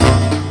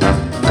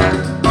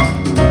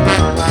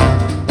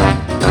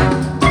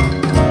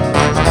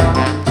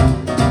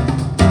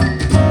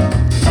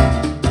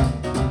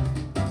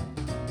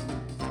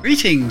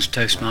Greetings,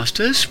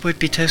 Toastmasters,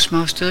 would-be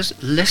Toastmasters,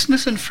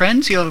 listeners and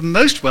friends. You're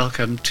most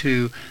welcome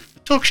to the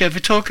Talk Show for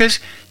Talkers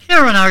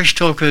here on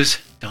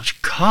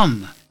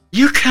irishtalkers.com.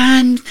 You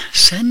can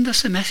send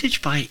us a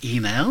message by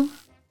email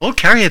or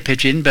carrier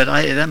pigeon, but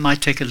that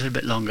might take a little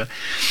bit longer.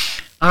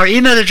 Our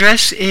email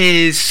address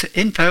is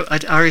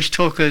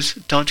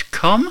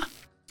info@irishtalkers.com,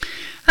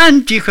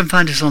 and you can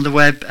find us on the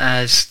web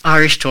as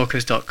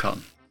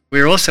irishtalkers.com.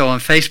 We're also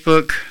on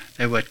Facebook.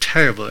 They were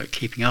terrible at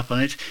keeping up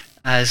on it,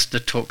 as the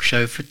Talk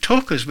Show for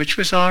Talkers, which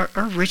was our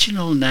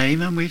original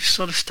name, and we've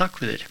sort of stuck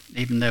with it,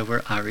 even though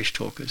we're Irish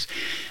Talkers.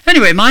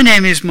 Anyway, my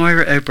name is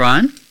Moira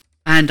O'Brien,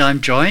 and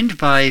I'm joined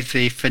by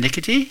the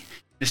Finickety,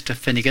 Mr.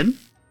 Finnegan,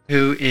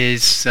 who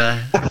is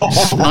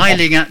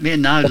smiling at me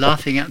and now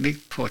laughing at me.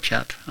 Poor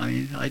chap. I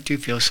mean, I do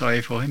feel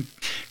sorry for him,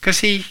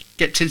 because he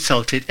gets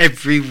insulted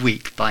every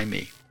week by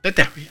me. But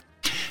there we are.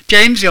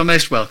 James, you're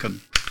most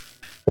welcome.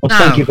 Well,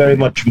 thank you very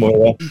much,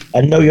 Moira.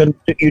 I know you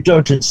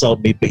don't insult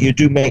me, but you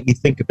do make me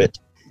think a bit.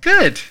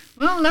 Good.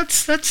 Well,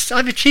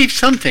 I've achieved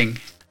something.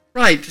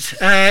 Right.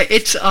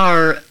 It's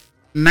our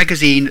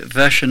magazine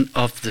version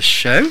of the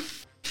show.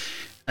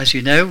 As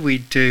you know, we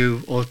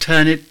do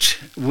alternate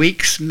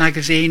weeks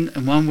magazine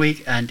in 1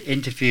 week and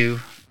interview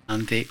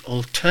on the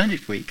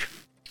alternate week.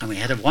 And we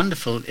had a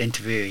wonderful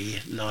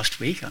interviewee last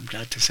week, I'm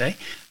glad to say,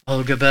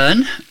 Olga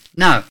Byrne.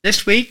 Now,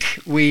 this week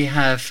we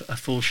have a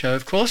full show,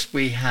 of course.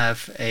 We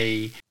have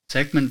a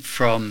segment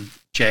from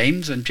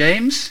James. And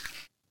James,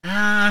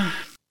 I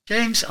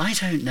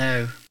don't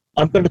know.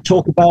 I'm going to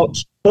talk about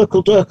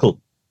Durkle.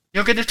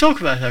 You're going to talk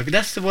about Hurkle.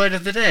 That's the word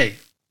of the day.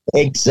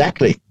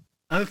 Exactly.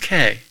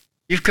 Okay.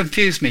 You've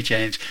confused me,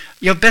 James.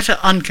 You're better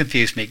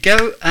unconfuse me.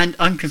 Go and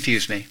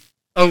unconfuse me.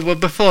 Oh, well,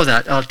 before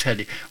that, I'll tell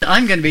you.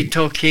 I'm going to be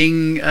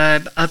talking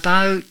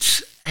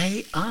about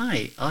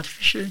AI,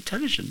 artificial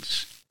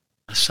intelligence,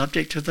 a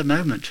subject of the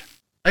moment.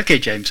 Okay,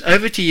 James,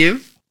 over to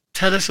you.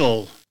 Tell us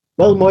all.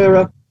 Well,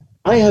 Moira,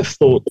 I have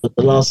thought that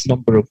the last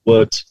number of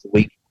words of the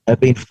week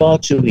have been far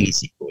too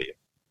easy for you.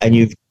 And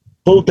you've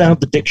pulled down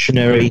the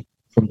dictionary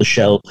from the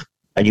shelf,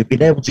 and you've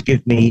been able to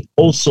give me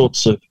all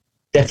sorts of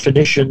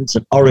definitions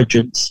and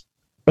origins.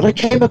 But I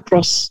came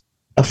across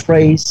a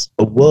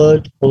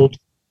word called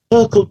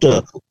Durkle,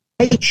 Hurkle-Durkle.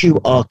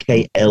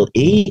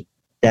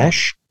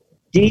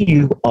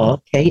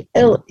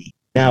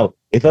 Now,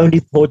 if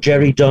only poor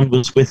Jerry Dunn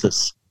was with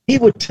us, he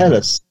would tell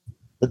us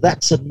that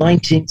that's a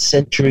 19th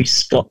century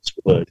Scots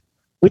word,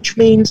 which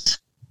means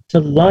to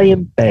lie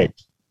in bed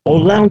or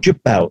lounge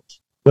about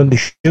when we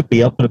should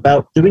be up and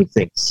about doing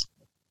things.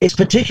 It's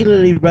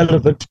particularly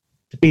relevant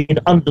to being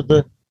under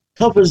the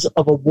covers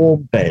of a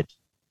warm bed.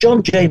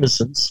 John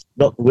Jameson's,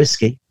 not the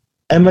whiskey,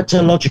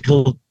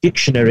 Etymological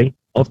Dictionary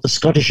of the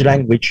Scottish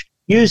Language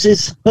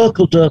uses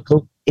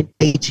Hurkle-Durkle in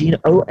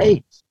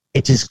 1808.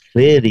 It is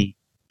clearly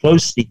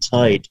closely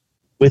tied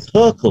with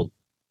Hurkle,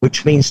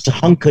 which means to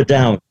hunker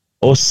down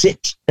or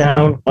sit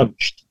down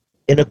hunched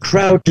in a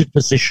crowded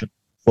position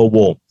for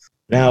warmth.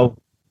 Now,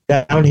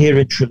 down here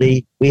in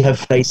Tralee, we have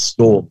faced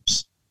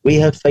storms. We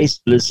have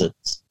faced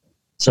blizzards.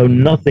 So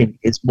nothing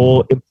is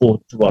more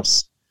important to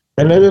us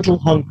than a little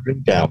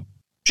hunkering down.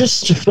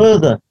 Just to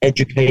further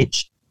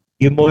educate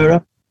you,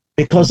 Moira,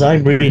 because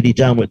I'm really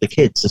down with the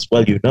kids, as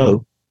well you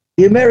know,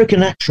 the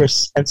American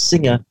actress and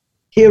singer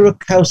Kira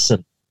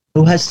Cowson,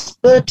 who has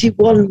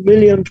 31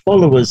 million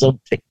followers on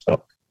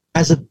TikTok,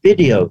 has a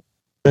video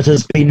that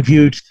has been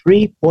viewed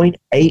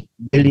 3.8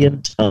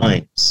 million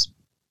times,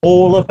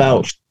 all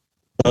about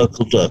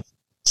Durkle.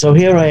 So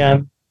here I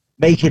am,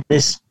 making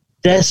this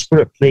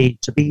desperate plea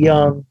to be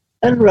young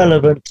and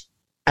relevant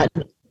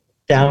and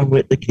down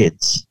with the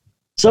kids.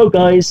 So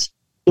guys,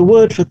 the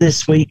word for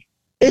this week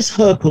is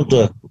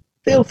Hurkle-Durkle.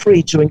 Feel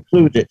free to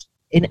include it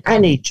in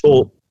any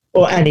talk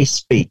or any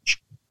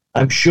speech.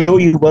 I'm sure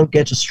you won't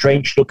get a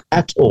strange look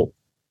at all.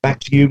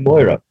 Back to you,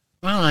 Moira.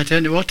 Well, I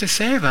don't know what to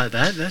say about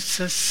that. That's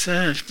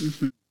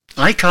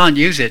I can't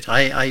use it.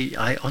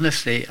 I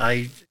honestly,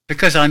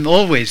 because I'm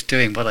always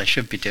doing what I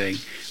should be doing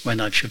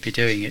when I should be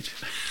doing it.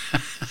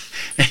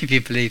 If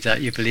you believe that,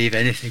 you believe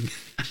anything.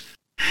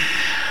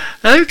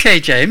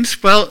 Okay,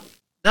 James. Well,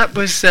 that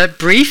was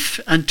brief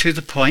and to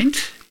the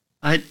point.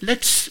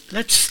 Let's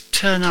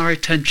turn our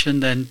attention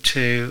then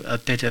to a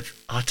bit of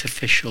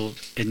artificial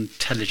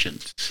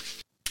intelligence.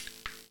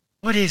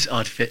 What is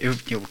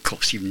artificial? Of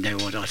course, you know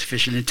what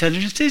artificial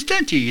intelligence is,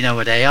 don't you? You know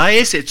what AI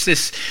is. It's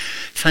this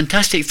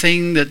fantastic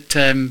thing that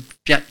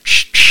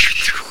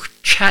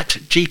Chat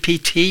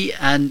GPT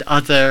and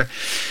other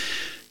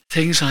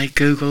things like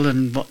Google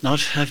and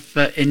whatnot have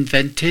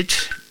invented,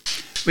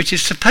 which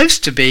is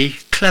supposed to be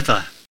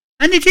clever.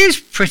 And it is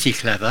pretty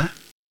clever.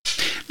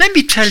 Let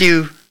me tell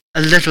you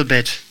a little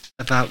bit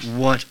about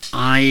what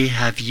I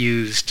have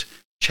used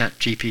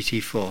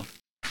ChatGPT for.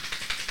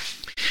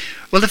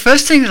 Well, the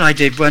first thing that I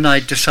did when I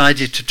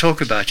decided to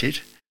talk about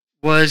it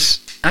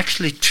was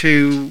actually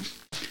to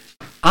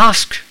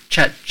ask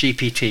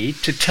ChatGPT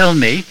to tell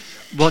me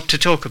what to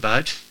talk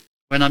about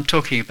when I'm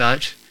talking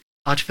about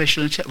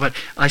artificial intelligence. Well,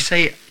 I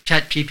say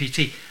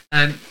ChatGPT.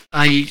 I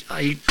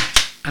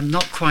I'm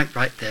not quite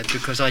right there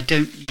because I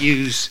don't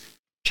use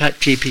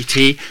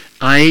ChatGPT.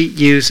 I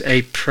use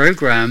a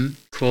program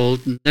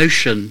called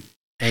Notion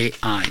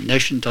AI,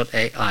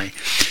 Notion.ai.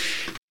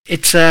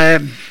 It's a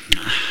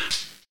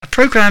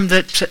program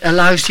that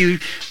allows you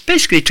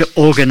basically to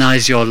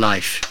organize your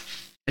life.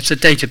 It's a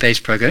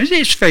database program.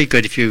 It's very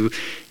good if you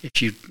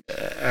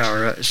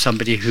are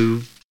somebody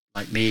who,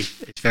 like me,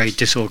 is very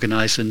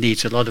disorganized and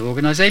needs a lot of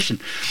organization.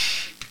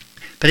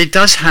 But it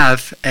does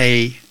have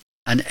an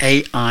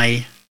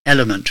AI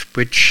element,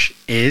 which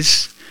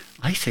is,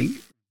 I think,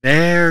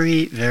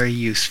 very, very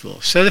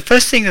useful. So the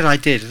first thing that I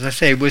did, as I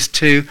say, was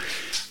to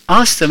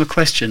ask them a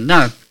question.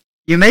 Now,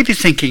 you may be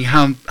thinking,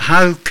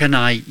 how can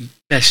I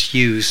best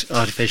use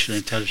artificial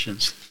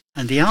intelligence?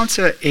 And the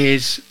answer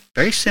is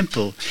very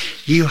simple.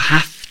 You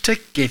have to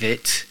give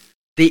it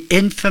the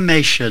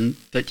information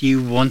that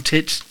you want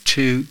it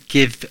to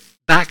give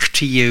back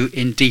to you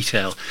in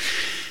detail.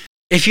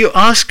 If you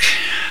ask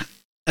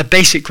a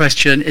basic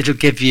question, it'll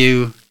give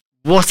you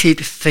what it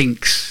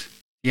thinks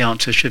the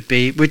answer should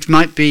be, which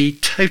might be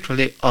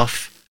totally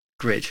off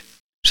grid.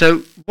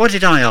 So what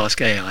did I ask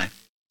AI?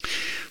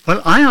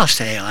 Well, I asked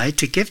AI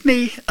to give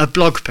me a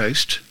blog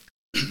post,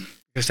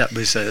 because that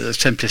was the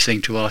simplest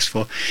thing to ask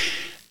for,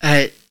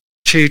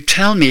 to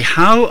tell me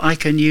how I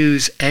can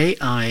use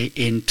AI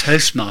in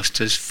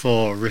Toastmasters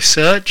for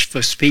research,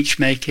 for speech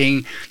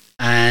making,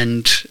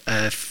 and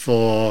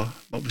for,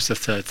 what was the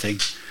third thing?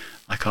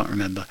 I can't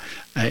remember.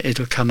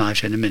 It'll come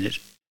out in a minute.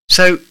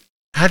 So,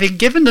 having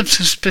given them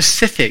some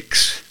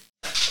specifics,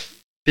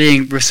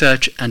 being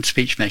research and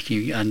speech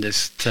making, and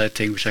this third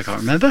thing which I can't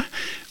remember,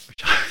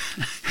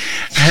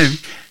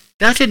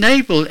 that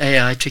enabled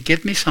AI to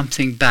give me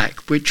something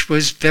back which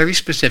was very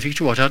specific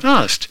to what I'd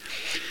asked.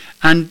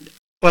 And,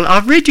 well,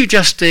 I'll read you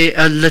just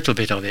a little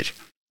bit of it.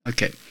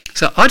 Okay.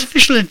 So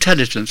artificial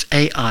intelligence,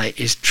 AI,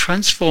 is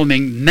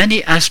transforming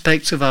many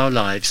aspects of our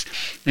lives,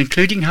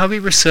 including how we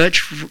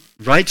research,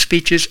 write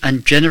speeches,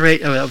 and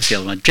generate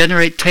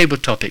table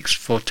topics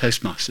for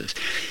Toastmasters.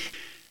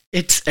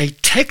 It's a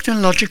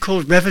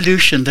technological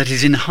revolution that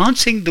is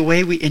enhancing the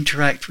way we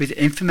interact with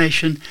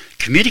information,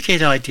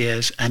 communicate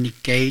ideas, and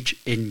engage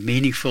in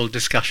meaningful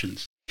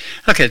discussions.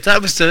 Okay,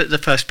 that was the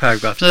first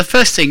paragraph. Now, the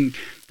first thing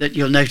that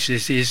you'll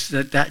notice is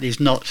that is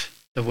not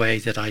the way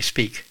that I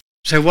speak.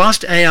 So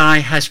whilst AI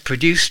has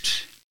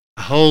produced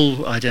a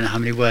whole, I don't know how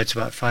many words,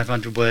 about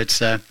 500 words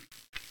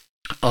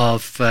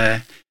of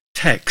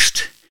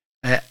text,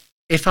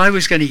 if I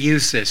was going to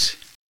use this,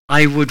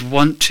 I would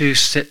want to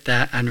sit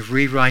there and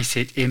rewrite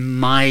it in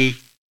my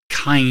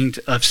kind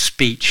of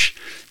speech,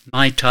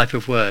 my type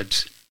of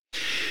words.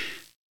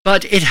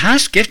 But it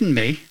has given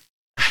me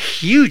a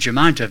huge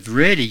amount of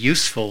really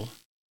useful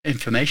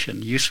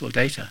information, useful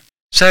data.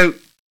 So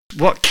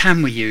what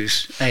can we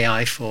use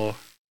AI for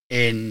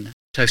in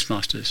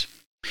Toastmasters?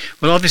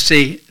 Well,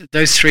 obviously,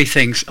 those three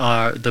things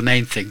are the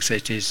main things.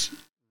 It is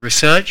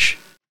research,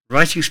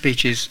 writing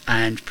speeches,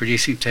 and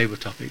producing table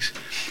topics.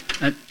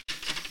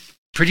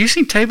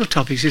 Producing table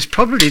topics is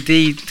probably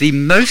the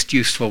most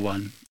useful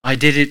one. I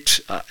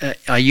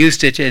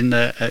used it in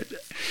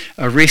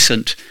a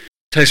recent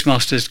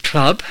Toastmasters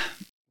club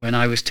when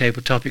I was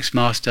Table Topics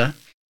Master.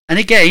 And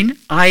again,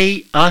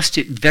 I asked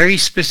it very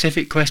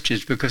specific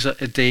questions because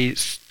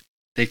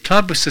the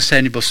club was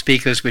Sustainable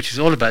Speakers, which is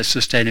all about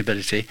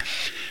sustainability.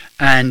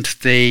 And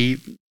the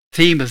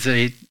theme of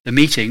the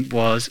meeting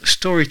was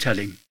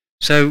storytelling.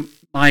 So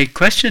my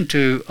question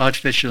to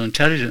artificial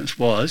intelligence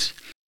was,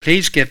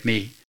 please give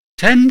me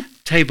 10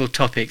 table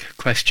topic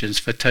questions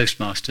for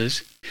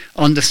Toastmasters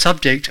on the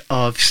subject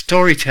of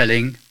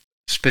storytelling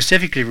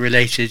specifically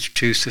related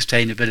to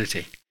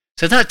sustainability.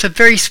 So that's a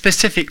very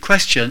specific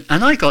question,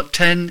 and I got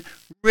 10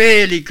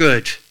 really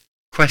good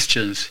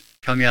questions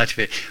coming out of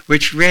it,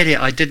 which really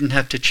I didn't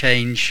have to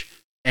change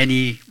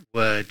any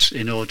words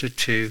in order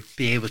to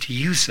be able to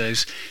use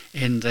those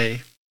in the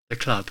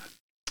club.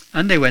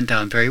 And they went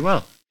down very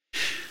well.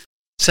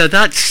 So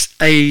that's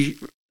I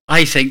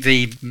think,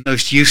 the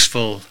most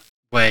useful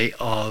way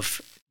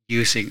of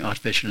using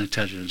artificial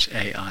intelligence,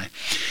 AI.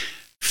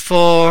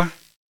 For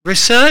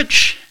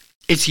research,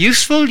 it's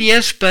useful,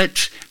 yes,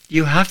 but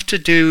you have to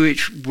do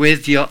it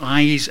with your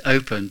eyes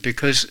open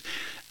because,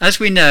 as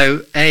we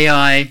know,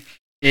 AI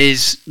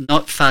is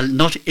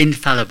not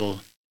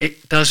infallible.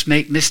 It does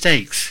make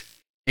mistakes.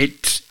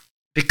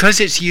 Because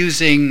it's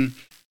using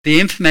the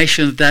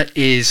information that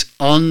is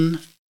on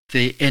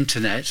the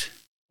internet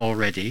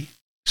already,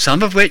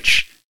 some of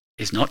which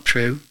is not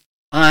true.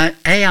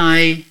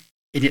 AI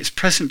in its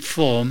present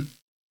form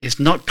is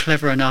not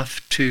clever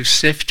enough to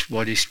sift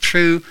what is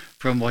true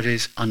from what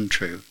is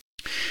untrue.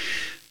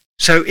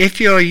 So if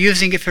you're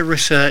using it for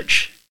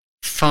research,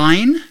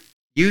 fine.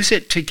 Use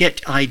it to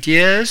get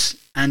ideas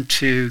and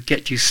to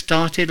get you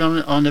started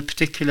on a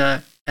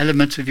particular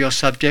element of your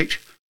subject,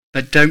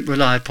 but don't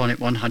rely upon it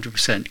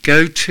 100%.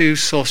 Go to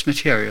source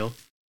material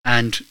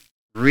and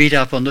read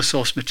up on the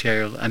source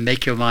material and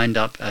make your mind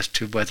up as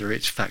to whether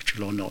it's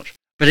factual or not.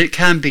 But it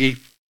can be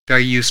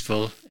very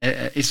useful.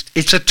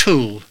 It's a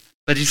tool,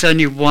 but it's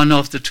only one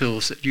of the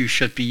tools that you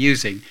should be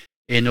using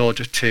in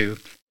order to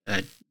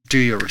do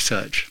your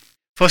research.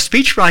 For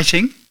speech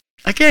writing,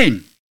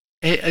 again,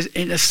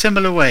 in a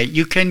similar way,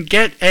 you can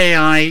get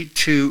AI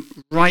to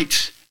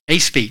write a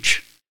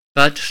speech,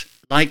 but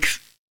like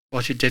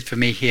what it did for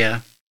me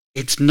here,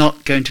 it's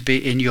not going to be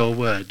in your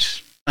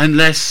words,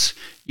 unless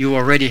you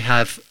already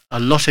have a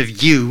lot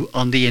of you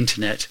on the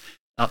internet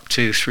up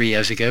to 3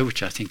 years ago,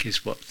 which I think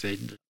is what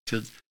the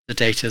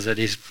data that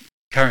is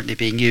currently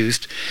being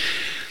used.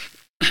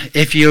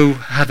 If you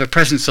have a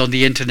presence on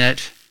the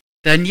internet,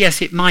 then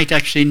yes, it might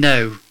actually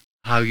know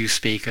how you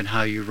speak and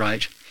how you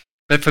write.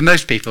 But for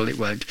most people, it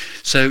won't.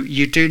 So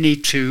you do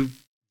need to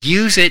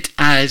use it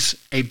as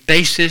a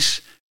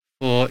basis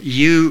for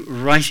you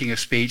writing a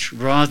speech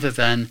rather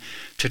than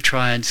to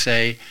try and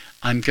say,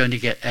 I'm going to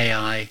get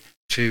AI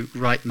to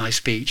write my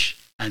speech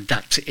and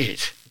that's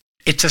it.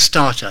 It's a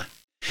starter.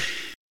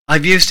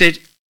 I've used it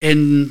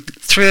in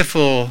 3 or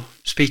 4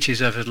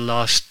 speeches over the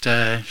last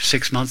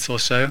 6 months or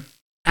so.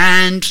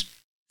 And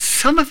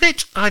some of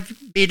it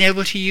I've been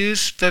able to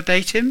use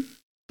verbatim,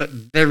 but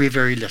very,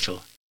 very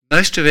little.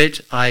 Most of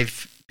it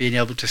I've been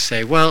able to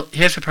say, well,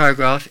 here's a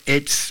paragraph.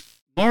 It's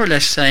more or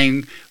less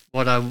saying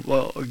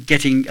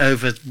getting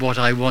over what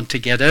I want to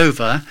get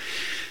over,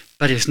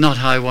 but it's not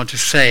how I want to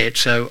say it.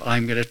 So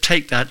I'm going to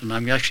take that and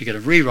I'm actually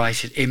going to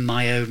rewrite it in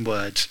my own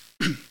words.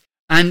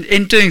 And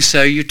in doing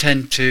so, you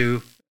tend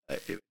to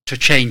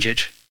change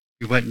it.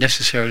 You won't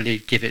necessarily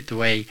give it the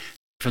way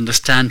from the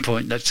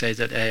standpoint, let's say,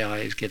 that AI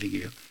is giving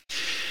you.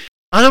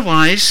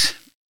 Otherwise,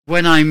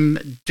 when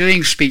I'm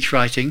doing speech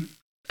writing,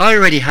 I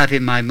already have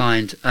in my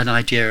mind an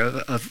idea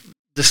of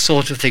the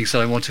sort of things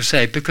that I want to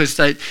say, because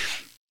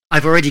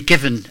I've already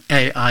given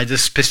AI the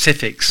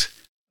specifics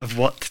of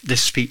what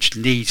this speech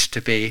needs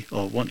to be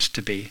or wants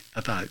to be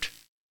about.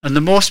 And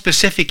the more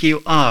specific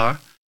you are,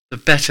 the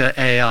better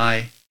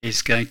AI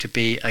is going to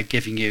be at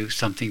giving you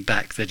something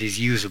back that is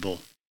usable.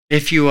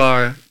 If you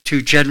are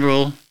too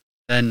general,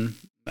 then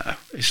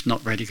it's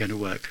not really going to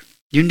work.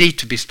 You need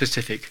to be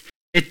specific.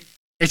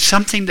 It's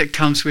something that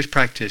comes with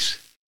practice.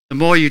 The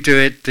more you do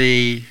it,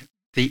 the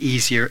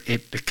easier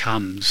it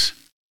becomes.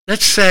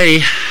 Let's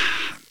say,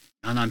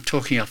 and I'm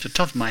talking off the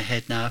top of my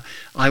head now,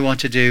 I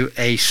want to do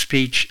a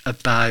speech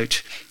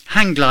about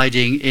hang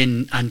gliding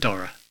in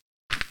Andorra.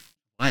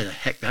 Why the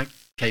heck that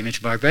came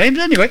into my brain?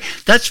 But anyway,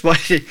 that's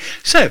what it is.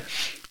 So,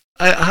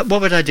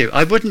 what would I do?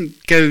 I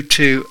wouldn't go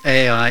to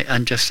AI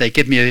and just say,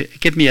 give me a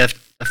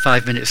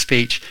 5-minute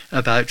speech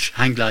about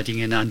hang gliding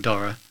in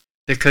Andorra,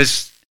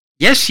 because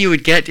yes, you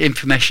would get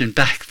information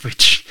back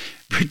which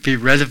would be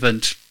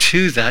relevant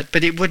to that,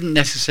 but it wouldn't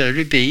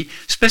necessarily be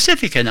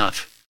specific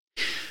enough.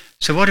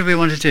 So what do we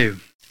want to do?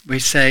 We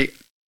say,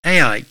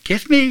 AI,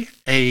 give me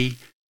a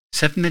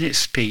 7-minute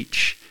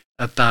speech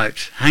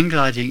about hang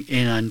gliding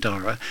in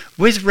Andorra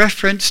with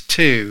reference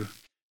to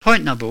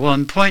point number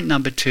 1, point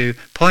number 2,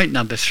 point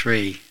number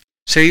 3.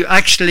 So you're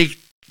actually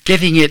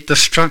giving it the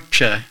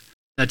structure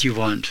that you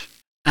want.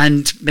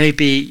 And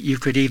maybe you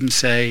could even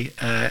say,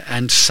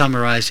 and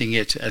summarizing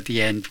it at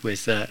the end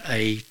with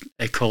a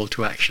call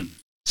to action.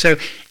 So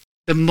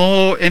the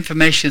more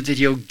information that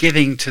you're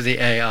giving to the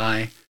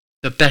AI,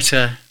 the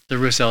better the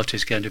result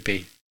is going to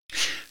be.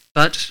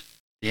 But at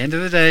the end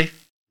of the day,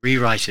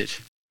 rewrite it.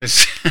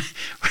 Because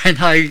when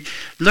I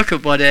look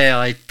at what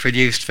AI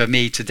produced for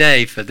me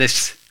today for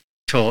this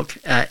talk,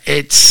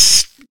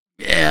 it's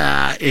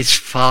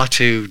far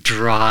too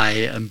dry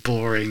and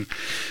boring.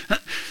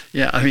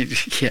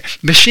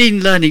 Machine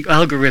learning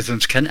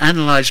algorithms can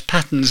analyze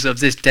patterns of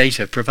this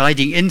data,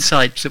 providing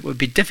insights that would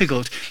be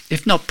difficult,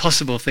 if not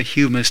possible, for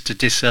humans to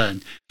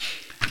discern.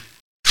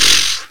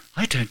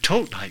 I don't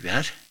talk like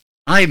that.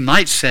 I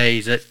might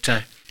say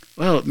that,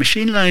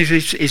 machine learning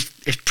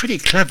is pretty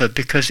clever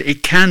because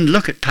it can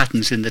look at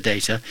patterns in the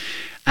data,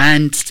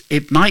 and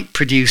it might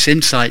produce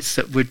insights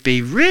that would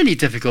be really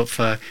difficult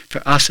for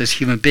us as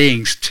human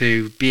beings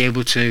to be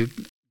able to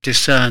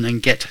discern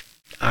and get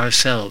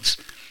ourselves.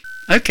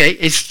 Okay,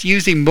 it's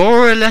using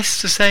more or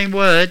less the same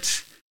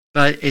words,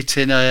 but it's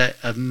in a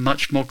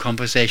much more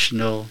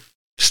conversational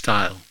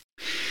style.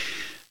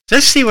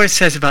 Let's see what it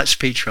says about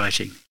speech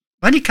writing.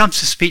 When it comes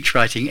to speech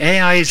writing,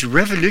 AI is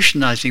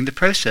revolutionizing the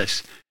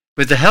process.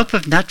 With the help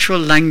of natural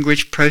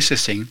language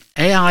processing,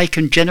 AI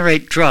can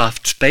generate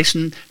drafts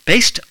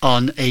based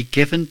on a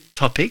given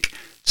topic,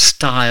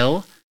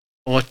 style,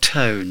 or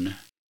tone,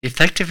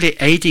 effectively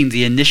aiding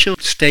the initial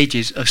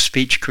stages of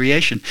speech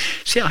creation.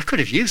 See, I could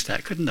have used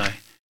that, couldn't I?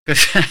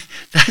 Because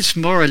that's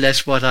more or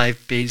less what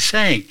I've been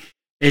saying.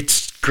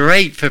 It's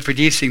great for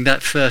producing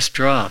that first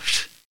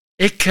draft.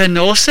 It can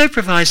also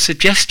provide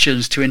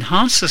suggestions to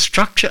enhance the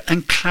structure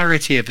and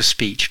clarity of a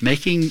speech,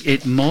 making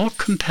it more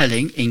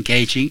compelling,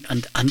 engaging,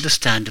 and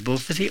understandable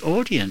for the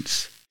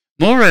audience.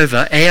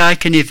 Moreover, AI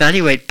can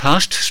evaluate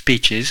past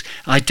speeches,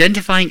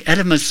 identifying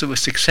elements that were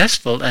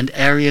successful and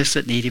areas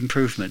that need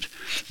improvement.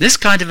 This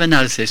kind of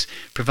analysis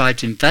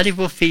provides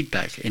invaluable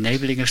feedback,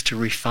 enabling us to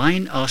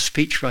refine our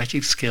speech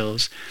writing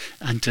skills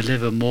and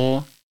deliver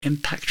more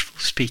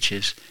impactful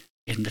speeches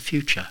in the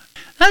future.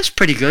 That's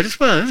pretty good as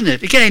well, isn't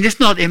it? Again, it's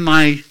not in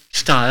my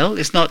style.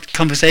 It's not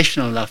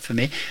conversational enough for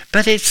me,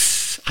 but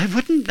I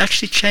wouldn't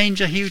actually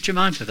change a huge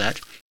amount of that.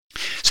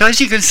 So as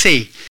you can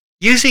see,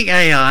 using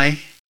AI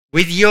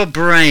with your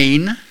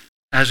brain,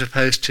 as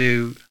opposed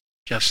to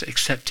just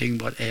accepting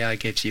what AI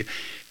gives you,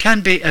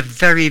 can be a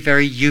very,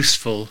 very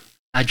useful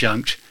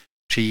adjunct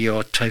to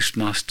your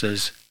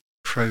Toastmasters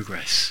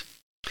progress.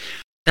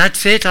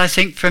 That's it, I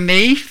think, for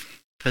me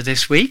for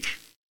this week.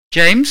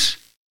 James,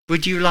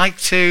 would you like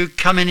to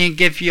come in and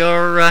give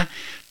your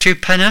 2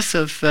 penn'orth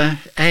of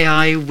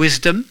AI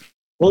wisdom?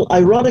 Well,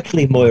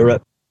 ironically,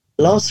 Moira,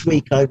 last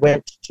week I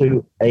went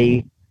to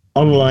a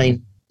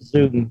online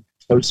Zoom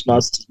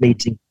Toastmasters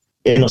meeting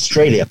in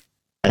Australia,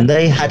 and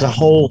they had a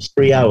whole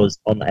 3 hours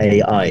on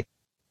AI.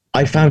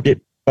 I found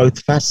it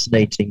both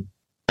fascinating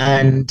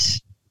and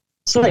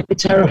slightly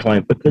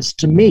terrifying, because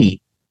to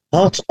me,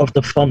 part of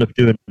the fun of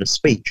doing a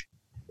speech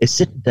is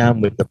sitting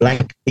down with the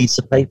blank piece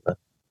of paper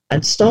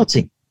and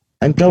starting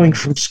and going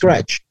from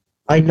scratch.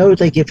 I know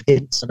they give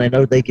hints and I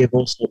know they give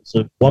all sorts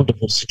of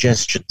wonderful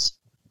suggestions,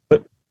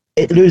 but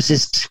it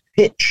loses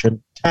pitch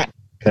and tact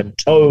and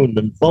tone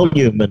and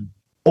volume and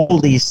all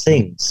these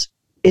things.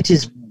 It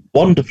is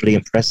wonderfully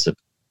impressive.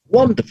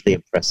 Wonderfully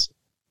impressive.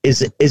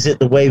 Is it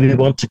the way we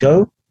want to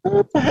go?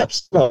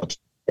 Perhaps not.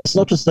 It's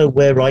not as though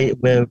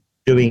we're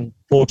doing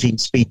 14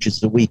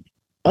 speeches a week.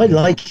 I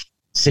like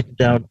sitting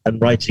down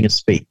and writing a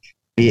speech,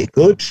 be it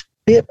good,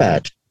 be it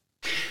bad.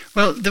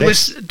 Well, there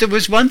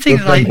was one thing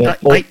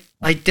that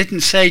I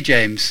didn't say,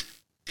 James,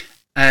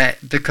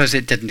 because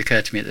it didn't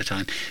occur to me at the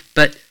time.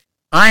 But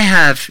I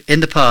have, in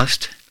the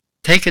past,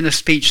 taken a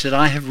speech that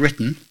I have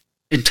written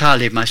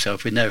entirely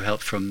myself with no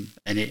help from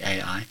any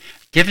AI,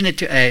 given it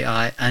to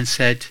AI and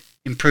said,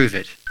 improve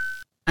it.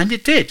 And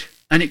it did.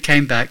 And it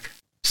came back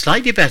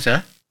slightly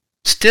better,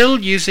 still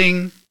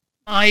using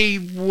my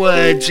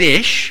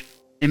words-ish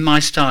in my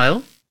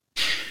style.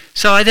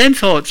 So I then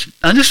thought,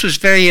 and this was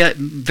very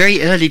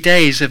early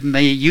days of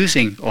me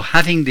using or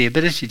having the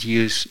ability to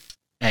use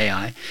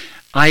AI,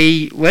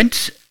 I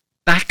went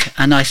back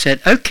and I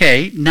said,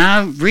 okay,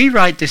 now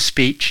rewrite this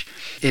speech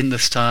in the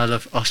style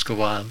of Oscar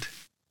Wilde.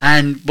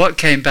 And what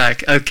came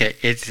back, okay,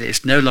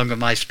 it's no longer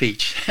my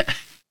speech,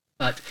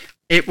 but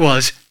it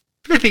was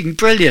flipping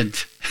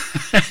brilliant.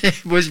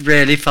 It was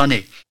really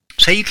funny.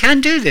 So you can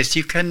do this.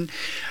 You can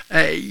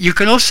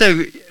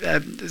also,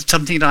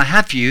 something that I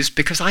have used,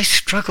 because I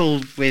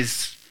struggle with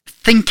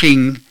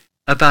thinking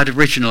about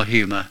original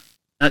humour.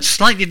 That's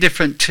slightly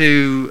different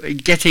to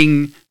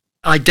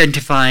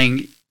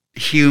identifying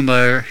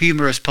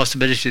humorous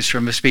possibilities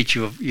from a speech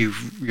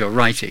you're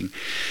writing.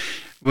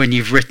 When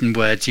you've written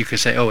words, you can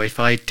say, oh, if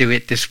I do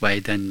it this way,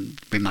 then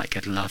we might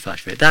get a laugh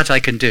out of it. That I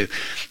can do.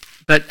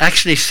 But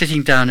actually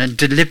sitting down and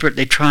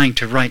deliberately trying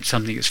to write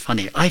something that's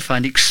funny, I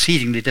find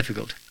exceedingly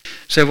difficult.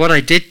 So what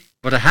I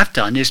have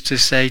done is to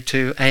say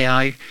to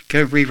AI,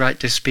 go rewrite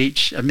this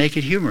speech and make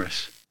it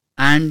humorous.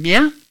 And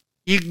yeah,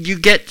 you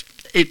get,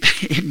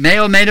 it may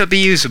or may not be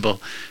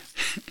usable,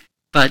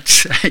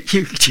 but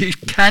you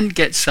can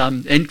get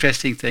some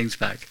interesting things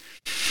back.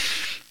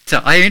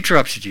 So I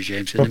interrupted you,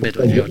 James, in the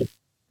middle of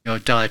your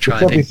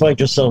diatribe. You probably find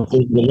yourself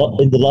in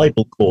the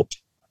libel court.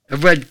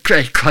 Well,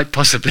 quite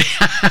possibly.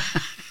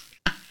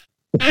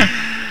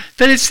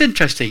 But it's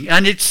interesting,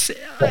 and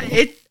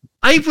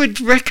I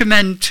would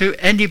recommend to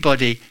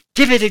anybody,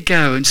 give it a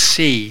go and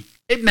see.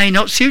 It may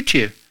not suit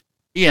you.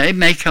 Yeah, it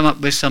may come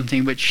up with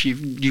something which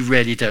you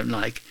really don't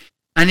like.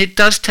 And it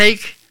does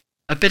take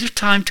a bit of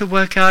time to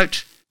work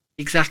out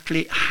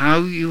exactly how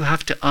you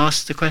have to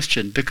ask the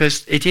question,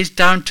 because it is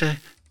down to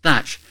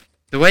that.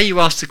 The way you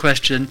ask the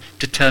question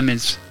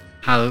determines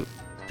how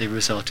the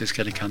result is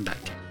going to come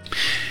back to you.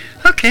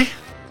 Okay,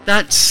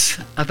 that's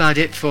about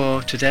it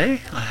for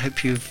today. I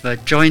hope you've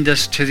joined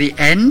us to the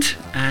end,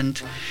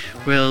 and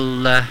we'll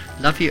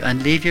love you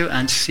and leave you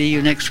and see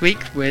you next week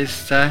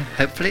with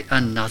hopefully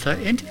another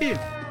interview.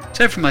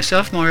 So from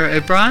myself, Moira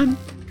O'Brien,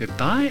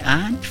 goodbye,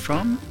 and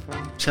from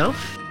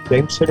self,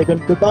 James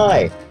Finnegan,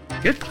 goodbye.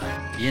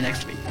 Goodbye. See you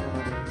next week.